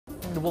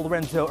Well,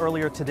 Lorenzo,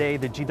 earlier today,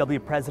 the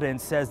GW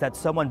president says that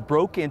someone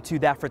broke into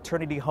that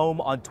fraternity home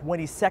on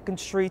 22nd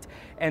Street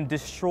and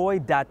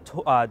destroyed that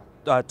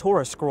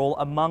Torah scroll,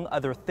 among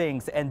other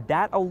things. And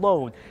that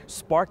alone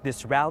sparked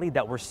this rally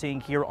that we're seeing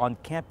here on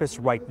campus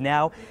right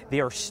now. They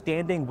are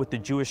standing with the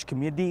Jewish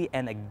community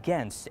and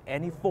against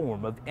any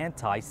form of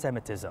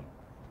anti-Semitism.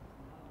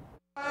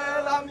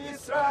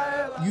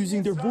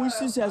 Using their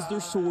voices as their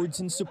swords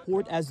and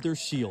support as their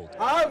shield.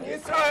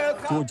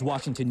 George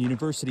Washington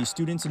University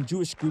students and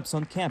Jewish groups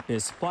on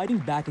campus fighting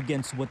back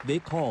against what they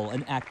call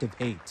an act of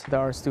hate. There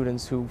are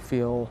students who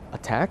feel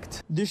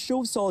attacked. This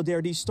show of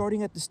solidarity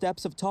starting at the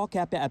steps of Tau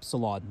Kappa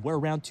Epsilon, where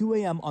around 2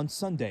 a.m. on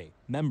Sunday,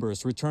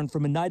 members returned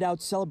from a night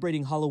out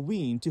celebrating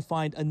Halloween to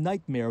find a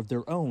nightmare of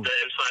their own. The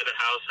inside the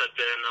house had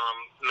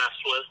been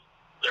messed with.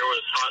 There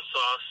was hot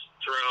sauce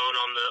thrown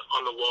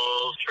on the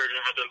walls. Detergent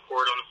had been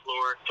poured on the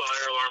floor.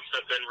 Fire alarms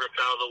had been ripped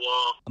out of the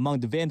wall. Among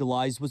the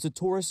vandalized was a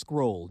Torah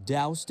scroll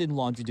doused in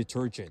laundry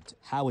detergent.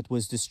 How it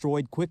was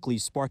destroyed quickly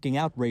sparking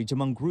outrage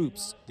among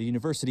groups. The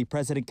university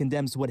president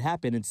condemns what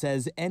happened and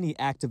says any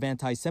act of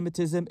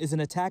anti-Semitism is an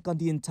attack on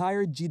the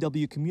entire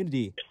GW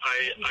community.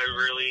 I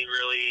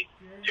really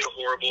feel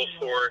horrible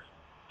for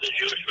the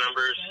Jewish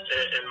members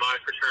in my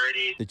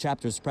fraternity. The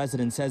chapter's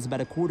president says about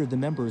a quarter of the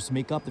members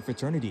make up the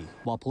fraternity.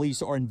 While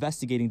police are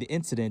investigating the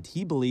incident,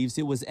 he believes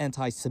it was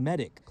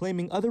anti-Semitic,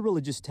 claiming other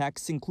religious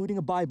texts, including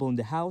a Bible in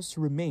the house,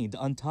 remained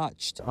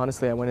untouched.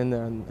 Honestly, I went in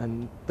there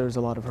and there's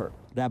a lot of hurt.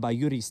 Rabbi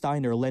Yudi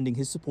Steiner lending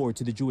his support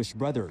to the Jewish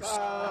brothers.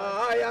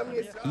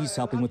 He's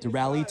helping with the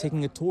rally,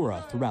 taking a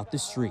Torah throughout the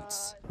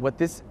streets. What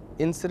this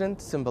incident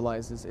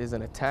symbolizes is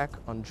an attack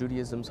on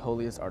Judaism's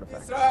holiest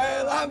artifact.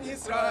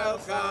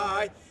 Yisrael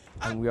Chai.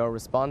 And we are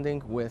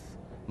responding with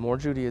more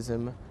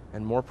Judaism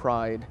and more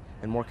pride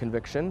and more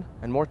conviction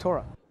and more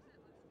Torah.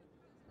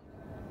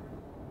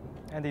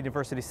 And the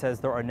university says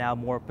there are now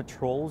more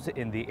patrols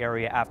in the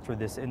area after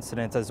this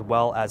incident, as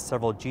well as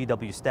several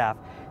GW staff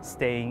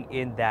staying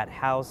in that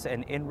house.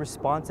 And in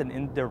response and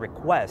in their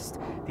request,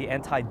 the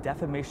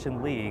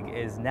Anti-Defamation League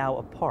is now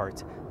a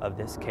part of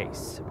this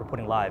case.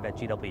 Reporting live at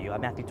GW,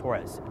 I'm Matthew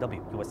Torres,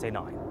 WUSA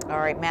 9. All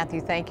right,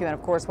 Matthew, thank you. And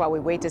of course, while we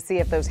wait to see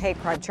if those hate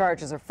crime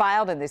charges are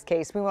filed in this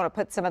case, we want to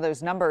put some of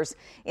those numbers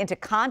into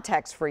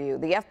context for you.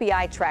 The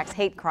FBI tracks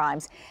hate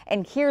crimes,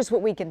 and here's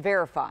what we can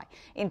verify.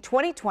 In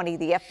 2020,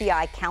 the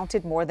FBI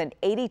counted more than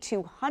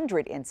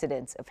 8,200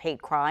 incidents of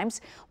hate crimes.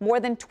 More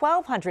than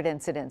 1,200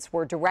 incidents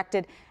were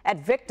directed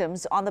at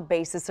victims on the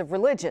basis of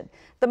religion.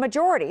 The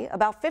majority,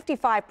 about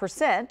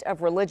 55%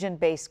 of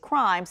religion-based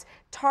crimes,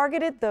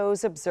 targeted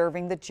those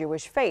observing the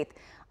Jewish faith.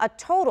 A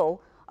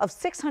total of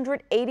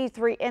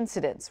 683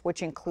 incidents,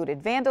 which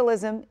included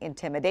vandalism,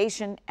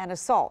 intimidation, and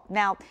assault.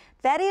 Now,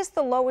 that is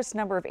the lowest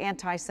number of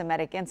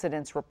anti-Semitic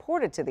incidents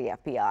reported to the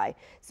FBI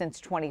since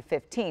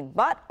 2015.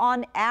 But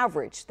on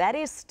average, that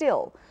is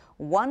still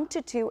 1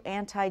 to 2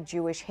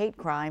 anti-Jewish hate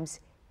crimes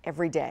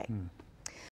every day.